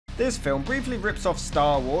This film briefly rips off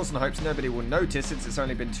Star Wars and hopes nobody will notice since it's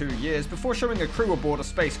only been 2 years before showing a crew aboard a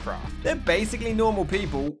spacecraft. They're basically normal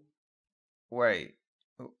people. Wait,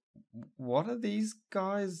 what are these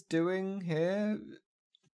guys doing here?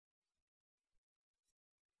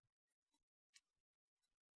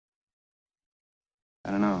 I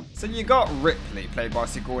don't know. So you got Ripley, played by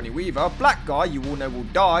Sigourney Weaver, Black Guy, you all know will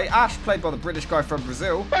die, Ash, played by the British guy from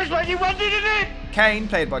Brazil, That's what you wanted to do! Kane,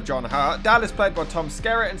 played by John Hurt, Dallas, played by Tom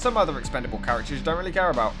Skerritt, and some other expendable characters you don't really care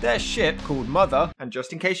about. Their ship, called Mother, and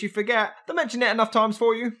just in case you forget, they mentioned it enough times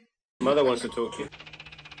for you. Mother wants to talk to you.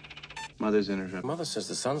 Mother's in her room. Mother says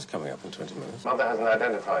the sun's coming up in 20 minutes. Mother hasn't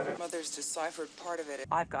identified it. Mother's deciphered part of it.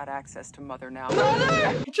 I've got access to Mother now.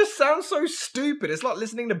 It just sounds so stupid, it's like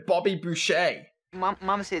listening to Bobby Boucher.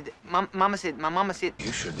 Mama said, my mama said.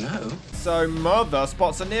 You should know. So Mother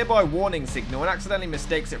spots a nearby warning signal and accidentally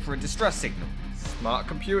mistakes it for a distress signal. Smart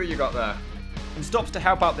computer you got there. And stops to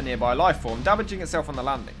help out the nearby life form, damaging itself on the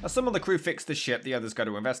landing. As some of the crew fix the ship, the others go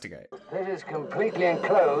to investigate. This is completely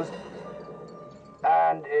enclosed,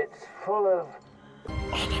 and it's full of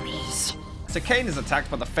Enemies. So Kane is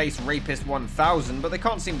attacked by the face rapist 1000, but they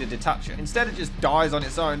can't seem to detach it. Instead it just dies on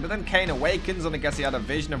its own, but then Kane awakens and I guess he had a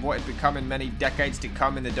vision of what it'd become in many decades to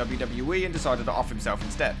come in the WWE and decided to off himself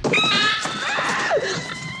instead.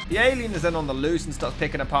 The alien is then on the loose and starts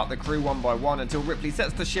picking apart the crew one by one until Ripley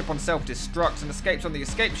sets the ship on self-destruct and escapes on the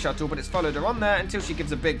escape shuttle, but it's followed her on there until she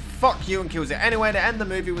gives a big fuck you and kills it anyway to end the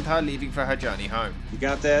movie with her leaving for her journey home. You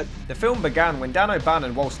got that? The film began when Dan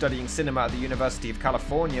O'Bannon, while studying cinema at the University of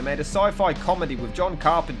California, made a sci-fi comedy with John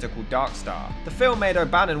Carpenter called Dark Star. The film made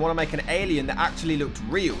O'Bannon want to make an alien that actually looked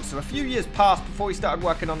real, so a few years passed before he started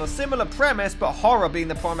working on a similar premise, but horror being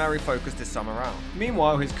the primary focus this time around.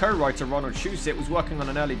 Meanwhile, his co-writer Ronald Shusett was working on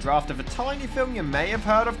an early draft of a tiny film you may have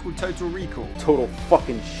heard of called Total Recall. total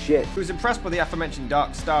fucking shit. He was impressed by the aforementioned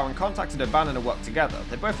Dark Star and contacted O'Bannon to work together.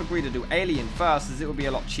 They both agreed to do Alien first as it would be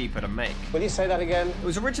a lot cheaper to make. Will you say that again? It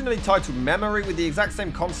was originally titled Memory with the exact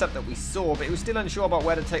same concept that we saw, but he was still unsure about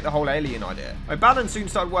where to take the whole Alien idea. O'Bannon soon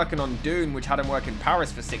started working on Dune, which had him work in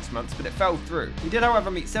Paris for 6 months, but it fell through. He did however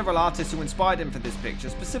meet several artists who inspired him for this picture,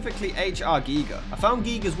 specifically H.R. Giger. I found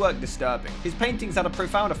Giger's work disturbing. His paintings had a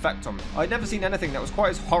profound effect on me. I'd never seen anything that was quite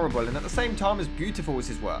as horrible and at the same time as beautiful as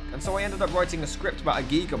his work, and so I ended up writing a script about a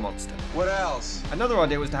Giger monster. What else? Another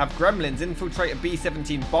idea was to have gremlins infiltrate a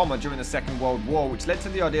B-17 bomber during the Second World War, which led to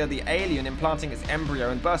the idea of the alien implanting its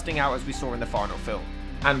embryo and bursting out as we saw in the final film.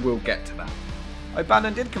 And we'll get to that.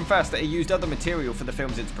 O'Bannon did confess that he used other material for the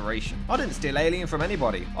film's inspiration. I didn't steal Alien from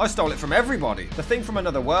anybody. I stole it from everybody. The Thing from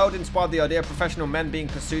Another World inspired the idea of professional men being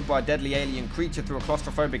pursued by a deadly alien creature through a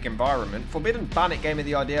claustrophobic environment. Forbidden Planet gave me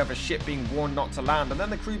the idea of a ship being warned not to land and then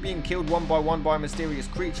the crew being killed one by a mysterious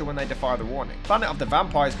creature when they defy the warning. Planet of the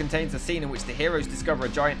Vampires contains a scene in which the heroes discover a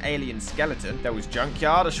giant alien skeleton. There was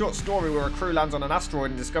Junkyard, a short story where a crew lands on an asteroid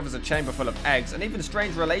and discovers a chamber full of eggs, and even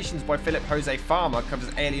Strange Relations by Philip Jose Farmer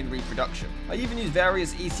covers alien reproduction. I even used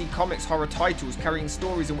various EC Comics horror titles carrying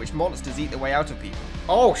stories in which monsters eat their way out of people.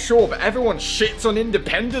 Oh sure, but everyone shits on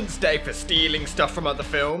Independence Day for stealing stuff from other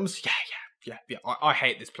films. Yeah, I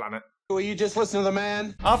hate this planet. Will you just listen to the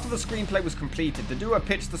man? After the screenplay was completed, the duo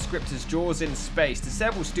pitched the script as Jaws in Space to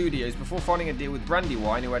several studios before finding a deal with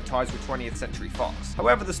Brandywine, who had ties with 20th Century Fox.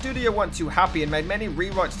 However, the studio weren't too happy and made many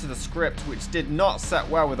rewrites to the script which did not set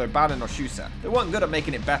well with O'Bannon or Shusett. They weren't good at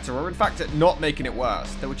making it better, or in fact at not making it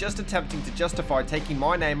worse. They were just attempting to justify taking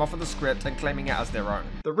my name off of the script and claiming it as their own.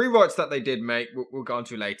 The rewrites that they did make we'll go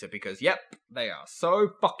into later because yep, they are so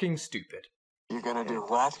fucking stupid. You're gonna do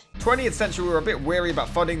what? 20th Century were a bit weary about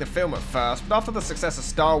funding the film at first, but after the success of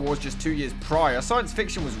Star Wars just 2 years prior, science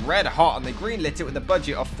fiction was red hot and they greenlit it with a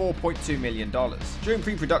budget of $4.2 million. During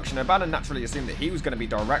pre-production, O'Bannon naturally assumed that he was going to be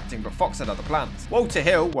directing, but Fox had other plans. Walter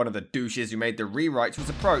Hill, one of the douches who made the rewrites, was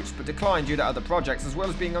approached but declined due to other projects as well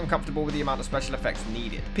as being uncomfortable with the amount of special effects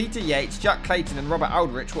needed. Peter Yates, Jack Clayton and Robert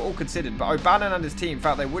Aldrich were all considered, but O'Bannon and his team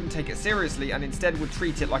felt they wouldn't take it seriously and instead would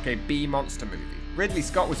treat it like a B-monster movie. Ridley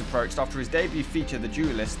Scott was approached after his debut feature The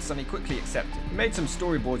Duelists and he quickly accepted. He made some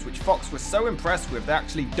storyboards which Fox was so impressed with they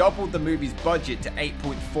actually doubled the movie's budget to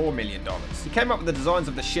 $8.4 million. He came up with the designs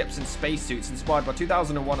of the ships and spacesuits inspired by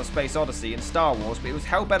 2001: A Space Odyssey and Star Wars, but he was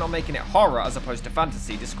hell-bent on making it horror as opposed to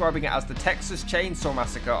fantasy, describing it as the Texas Chainsaw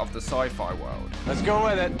Massacre of the sci-fi world. Let's go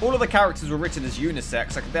with it. All of the characters were written as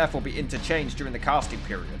unisex and could therefore be interchanged during the casting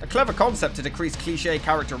period. A clever concept to decrease cliché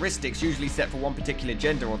characteristics usually set for one particular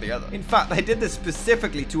gender or the other. In fact, they did this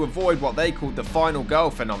specifically to avoid what they called the final girl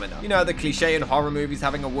phenomena. You know, the cliche in horror movies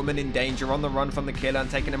having a woman in danger on the run from the killer and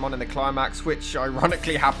taking him on in the climax, which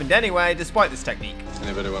ironically happened anyway, despite this technique.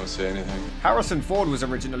 Anybody want to say anything? Harrison Ford was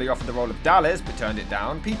originally offered the role of Dallas, but turned it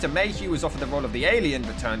down. Peter Mayhew was offered the role of the alien,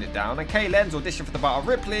 but turned it down. And Kay Lenz auditioned for the part of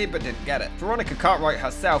Ripley, but didn't get it. Veronica Cartwright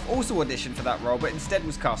herself also auditioned for that role, but instead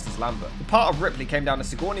was cast as Lambert. The part of Ripley came down to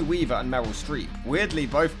Sigourney Weaver and Meryl Streep, weirdly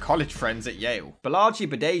both college friends at Yale. Balaji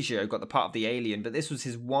Badasia got the part of the alien, but this was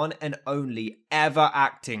his one and only ever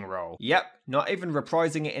acting role. Yep, not even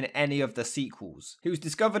reprising it in any of the sequels. He was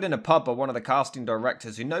discovered in a pub by one of the casting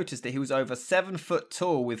directors who noticed that he was over 7 foot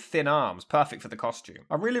tall with thin arms, perfect for the costume.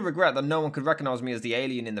 I really regret that no one could recognise me as the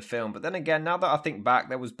alien in the film, but then again, now that I think back,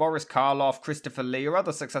 there was Boris Karloff, Christopher Lee, or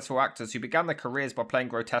other successful actors who began their careers by playing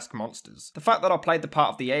grotesque monsters. The fact that I played the part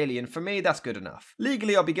of the alien, for me, that's good enough.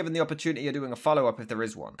 Legally, I'll be given the opportunity of doing a follow-up if there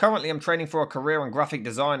is one. Currently, I'm training for a career in graphic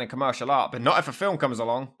design and commercial art, but not if a film comes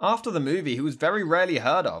along. After the movie, he was very rarely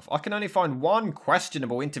heard of. I can only find one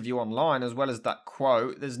questionable interview online, as well as that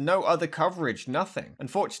quote. There's no other coverage, nothing.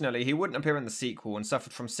 Unfortunately, he wouldn't appear in the sequel and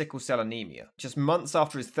suffered from sickle cell anemia. Just months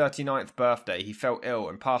after his 39th birthday, he fell ill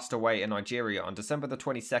and passed away in Nigeria on December the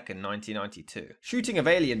 22nd, 1992. Shooting of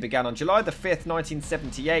Alien began on July the 5th,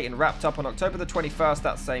 1978 and wrapped up on October the 21st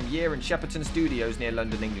that same year in Shepperton Studios near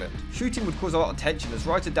London, England. Shooting would cause a lot of tension as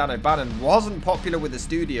writer Dan O'Bannon wasn't popular with the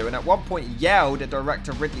studio and at one point yelled at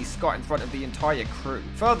director Ridley Scott in front of the entire crew.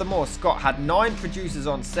 Furthermore, Scott had 9 producers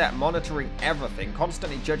on set monitoring everything,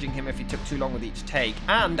 constantly judging him if he took too long with each take,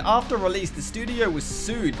 and after release the studio was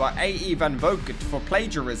sued by A.E. Van Vogt for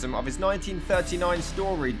plagiarism of his 1939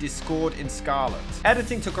 story Discord in Scarlet.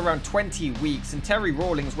 Editing took around 20 weeks and Terry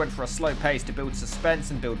Rawlings went for a slow pace to build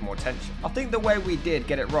suspense and build more tension. I think the way we did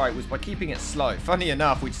get it right was by keeping it slow, funny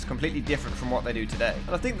enough, which is completely different from what they do today.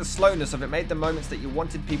 And I think the slowness of it made the moments that you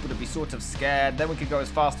wanted people to be sort of scared, then we could go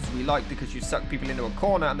as fast as we like because you suck people into a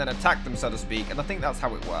corner and then attack them, so to speak, and I think that's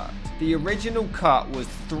how it worked. The original cut was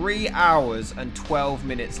 3 hours and 12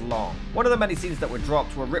 minutes long. One of the many scenes that were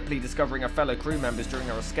dropped were Ripley discovering her fellow crew members during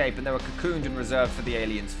her escape, and they were cocooned and reserved for the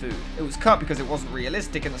aliens' food. It was cut because it wasn't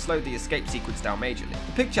realistic and it slowed the escape sequence down majorly.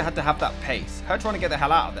 The picture had to have that pace, her trying to get the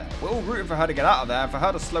hell out of there. We're all rooting for her to get out of there, and for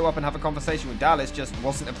her to slow up and have a conversation with Dallas just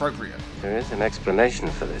wasn't appropriate. There is an explanation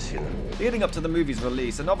for this, you know. Leading up to the movie's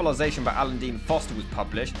release, a novelization by Alan Dean Foster was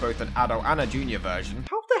published, both an adult and a junior version.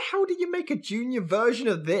 How the hell do you make a junior version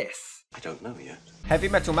of this? I don't know yet. Heavy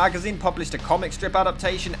Metal Magazine published a comic strip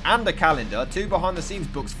adaptation and a calendar. 2 behind-the-scenes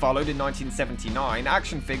books followed in 1979.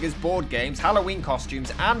 Action figures, board games, Halloween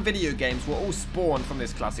costumes, and video games were all spawned from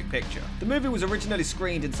this classic picture. The movie was originally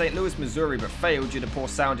screened in St. Louis, Missouri, but failed due to poor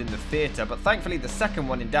sound in the theater, but thankfully the second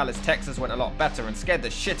one in Dallas, Texas went a lot better and scared the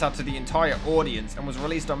shit out of the entire audience and was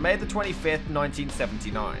released on May the 25th,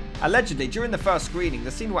 1979. Allegedly, during the first screening,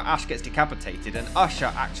 the scene where Ash gets decapitated and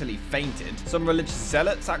Usher actually fainted. Some religious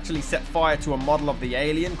zealots actually set fire to a model of the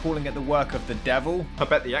alien, calling it the work of the devil. I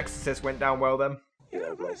bet The Exorcist went down well then. You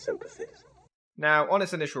have my sympathies. Now, on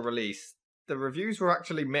its initial release, the reviews were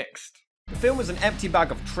actually mixed. The film was an empty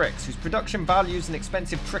bag of tricks whose production values and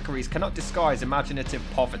expensive trickeries cannot disguise imaginative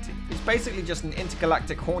poverty. It's basically just an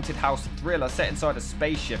intergalactic haunted house thriller set inside a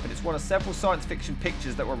spaceship, and it's one of several science fiction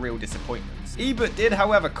pictures that were real disappointments. Ebert did,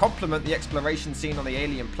 however, compliment the exploration scene on the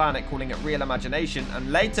alien planet, calling it real imagination,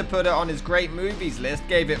 and later put it on his great movies list,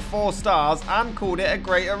 gave it 4 stars, and called it a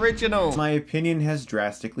great original. My opinion has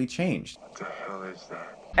drastically changed. What the hell is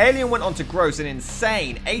that? Alien went on to gross an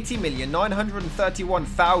insane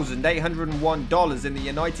 $80,931,801 in the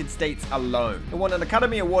United States alone. It won an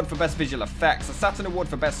Academy Award for Best Visual Effects, a Saturn Award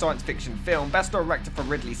for Best Science Fiction Film, Best Director for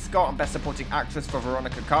Ridley Scott, and Best Supporting Actress for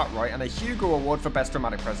Veronica Cartwright, and a Hugo Award for Best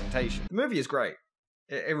Dramatic Presentation. The movie is great.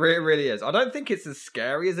 It really is. I don't think it's as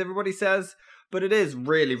scary as everybody says, but it is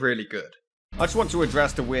really, really good. I just want to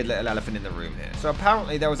address the weird little elephant in the room here. So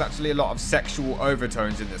apparently there was actually a lot of sexual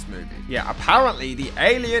overtones in this movie. Yeah, apparently the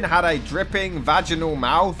alien had a dripping vaginal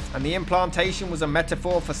mouth and the implantation was a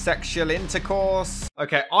metaphor for sexual intercourse.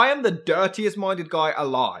 Okay, I am the dirtiest minded guy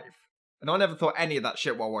alive, and I never thought any of that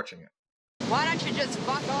shit while watching it. Why don't you just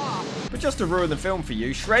fuck off? But just to ruin the film for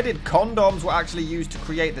you, shredded condoms were actually used to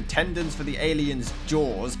create the tendons for the alien's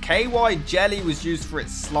jaws, KY jelly was used for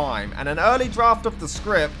its slime, and an early draft of the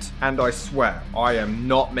script, and I swear, I am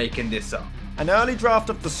not making this up, an early draft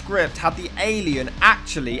of the script had the alien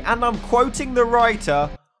actually, and I'm quoting the writer,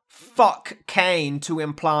 fuck Kane to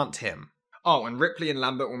implant him. Oh, and Ripley and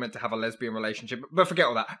Lambert were meant to have a lesbian relationship, but forget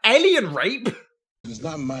all that. Alien rape? It's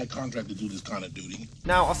not my contract to do this kind of duty.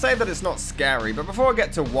 Now, I'll say that it's not scary, but before I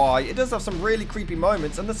get to why, it does have some really creepy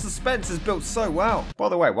moments and the suspense is built so well. By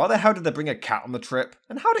the way, why the hell did they bring a cat on the trip?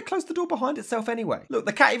 And how did it close the door behind itself anyway? Look,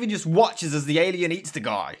 the cat even just watches as the alien eats the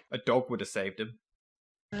guy. A dog would have saved him.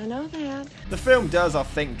 I know that. The film does, I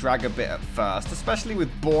think, drag a bit at first, especially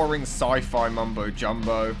with boring sci-fi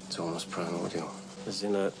mumbo-jumbo. It's almost primordial. There's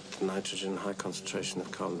inert nitrogen, high concentration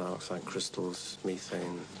of carbon dioxide crystals,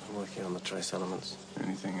 methane. I'm working on the trace elements.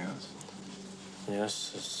 Anything else?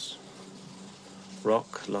 Yes, there's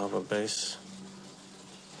rock, lava base.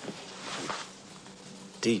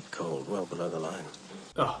 Deep cold, well below the line.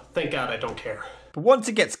 Oh, thank God I don't care. But once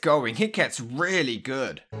it gets going, it gets really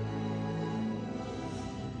good.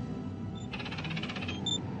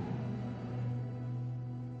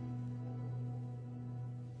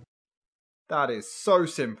 That is so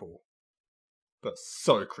simple, but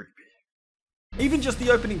so creepy. Even just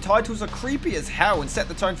the opening titles are creepy as hell and set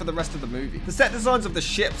the tone for the rest of the movie. The set designs of the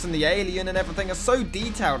ships and the alien and everything are so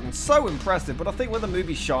detailed and so impressive, but I think where the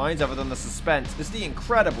movie shines other than the suspense is the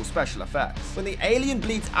incredible special effects. When the alien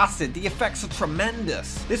bleeds acid, the effects are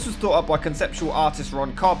tremendous. This was thought up by conceptual artist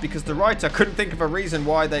Ron Cobb because the writer couldn't think of a reason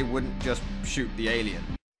why they wouldn't just shoot the alien.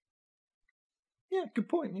 Yeah, good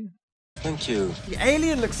point, yeah. Thank you. The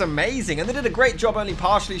alien looks amazing, and they did a great job only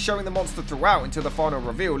partially showing the monster throughout until the final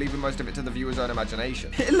reveal, leaving most of it to the viewer's own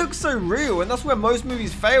imagination. It looks so real, and that's where most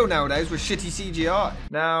movies fail nowadays with shitty CGI.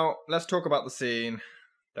 Now, let's talk about the scene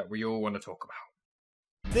that we all want to talk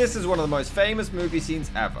about. This is one of the most famous movie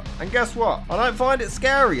scenes ever, and guess what? I don't find it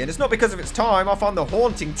scary, and it's not because of its time. I find The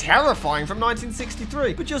Haunting terrifying from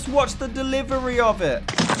 1963, but just watch the delivery of it.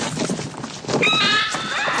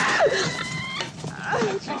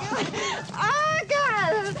 Oh,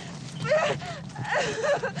 God!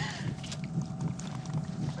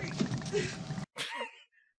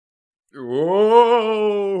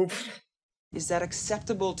 Whoa! Is that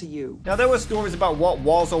acceptable to you? Now, there were stories about what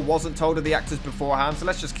was or wasn't told of the actors beforehand, so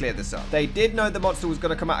let's just clear this up. They did know the monster was going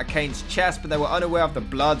to come out of Kane's chest, but they were unaware of the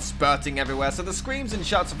blood spurting everywhere, so the screams and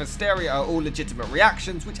shouts of hysteria are all legitimate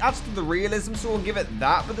reactions, which adds to the realism, so we'll give it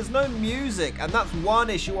that, but there's no music, and that's one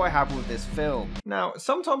issue I have with this film. Now,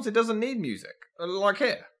 sometimes it doesn't need music, like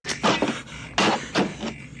here.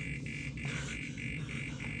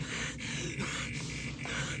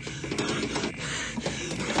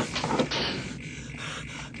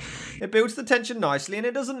 It builds the tension nicely and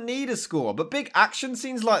it doesn't need a score, but big action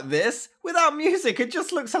scenes like this, without music, it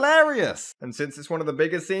just looks hilarious. And since it's one of the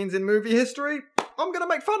biggest scenes in movie history, I'm gonna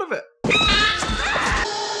make fun of it.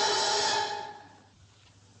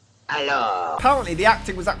 Hello. Apparently, the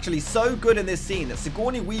acting was actually so good in this scene that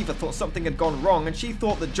Sigourney Weaver thought something had gone wrong and she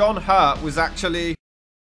thought that John Hurt was actually...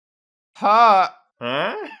 Hurt?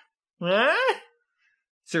 Huh? Huh?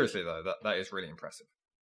 Seriously though, that is really impressive.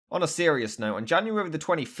 On a serious note, on January the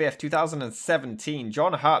 25th, 2017,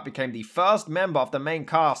 John Hurt became the first member of the main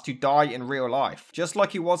cast to die in real life, just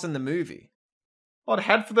like he was in the movie. I'd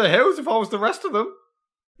head for the hills if I was the rest of them.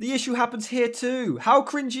 The issue happens here too. How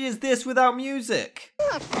cringy is this without music?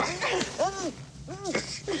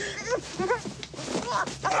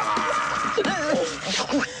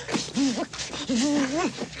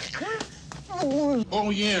 Oh,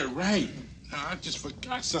 yeah, right. I just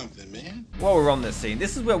forgot something, man. While we're on this scene,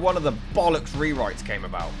 this is where one of the bollocks rewrites came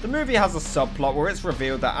about. The movie has a subplot where it's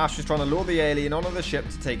revealed that Ash is trying to lure the alien onto the ship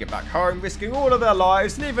to take it back home, risking all of their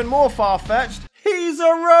lives, and even more far-fetched, he's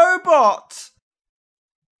a robot!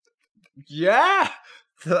 Yeah,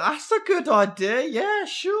 that's a good idea, yeah,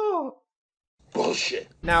 sure. Bullshit.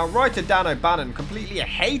 Now, writer Dan O'Bannon completely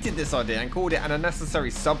hated this idea and called it an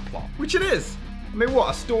unnecessary subplot, which it is. I mean, what,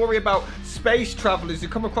 a story about space travelers who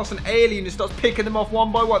come across an alien who starts picking them off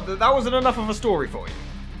one by one? That wasn't enough of a story for you?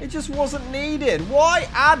 It just wasn't needed. Why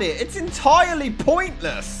add it? It's entirely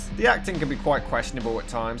pointless. The acting can be quite questionable at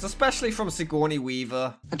times, especially from Sigourney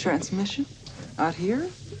Weaver. A transmission? Out here?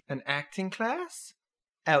 An acting class?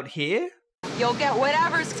 Out here? You'll get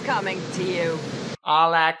whatever's coming to you.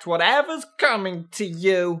 I'll act whatever's coming to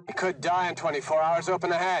you. You could die in 24 hours.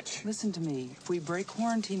 Open the hatch. Listen to me. If we break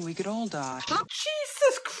quarantine, we could all die.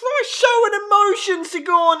 Jesus Christ, show an emotion,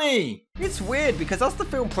 Sigourney! It's weird because as the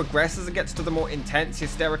film progresses and gets to the more intense,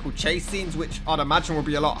 hysterical chase scenes, which I'd imagine will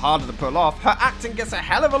be a lot harder to pull off, her acting gets a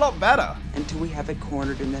hell of a lot better. Until we have it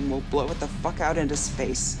cornered and then we'll blow it the fuck out into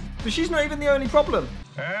space. But she's not even the only problem.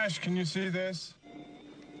 Ash, can you see this?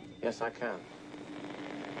 Yes, I can.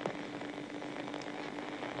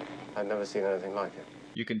 I've never seen anything like it.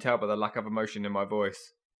 You can tell by the lack of emotion in my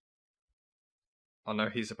voice. I know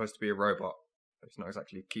he's supposed to be a robot, but he's not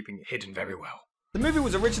exactly keeping it hidden very well. The movie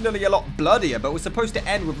was originally a lot bloodier, but was supposed to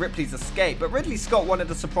end with Ripley's escape, but Ridley Scott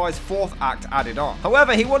wanted a surprise fourth act added on.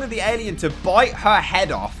 However, he wanted the alien to bite her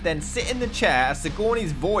head off, then sit in the chair as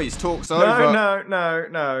Sigourney's voice talks over...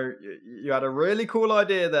 No. You had a really cool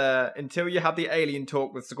idea there until you had the alien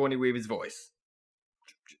talk with Sigourney Weaver's voice.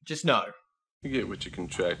 Just no. You get what you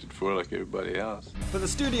contracted for like everybody else. But the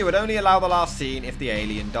studio would only allow the last scene if the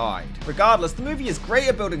alien died. Regardless, the movie is great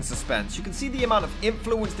at building suspense. You can see the amount of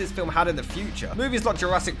influence this film had in the future. Movies like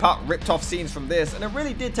Jurassic Park ripped off scenes from this, and it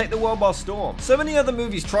really did take the world by storm. So many other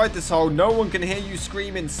movies tried this whole no one can hear you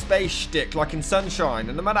scream in space shtick like in Sunshine,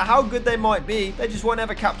 and no matter how good they might be, they just won't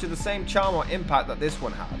ever capture the same charm or impact that this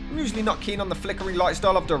one had. I'm usually not keen on the flickering light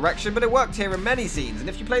style of direction, but it worked here in many scenes, and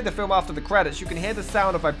if you play the film after the credits, you can hear the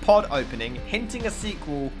sound of a pod opening, hinting a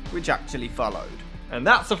sequel which actually followed. And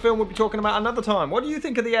that's a film we'll be talking about another time. What do you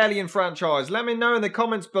think of the Alien franchise? Let me know in the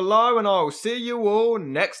comments below, and I'll see you all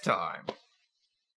next time.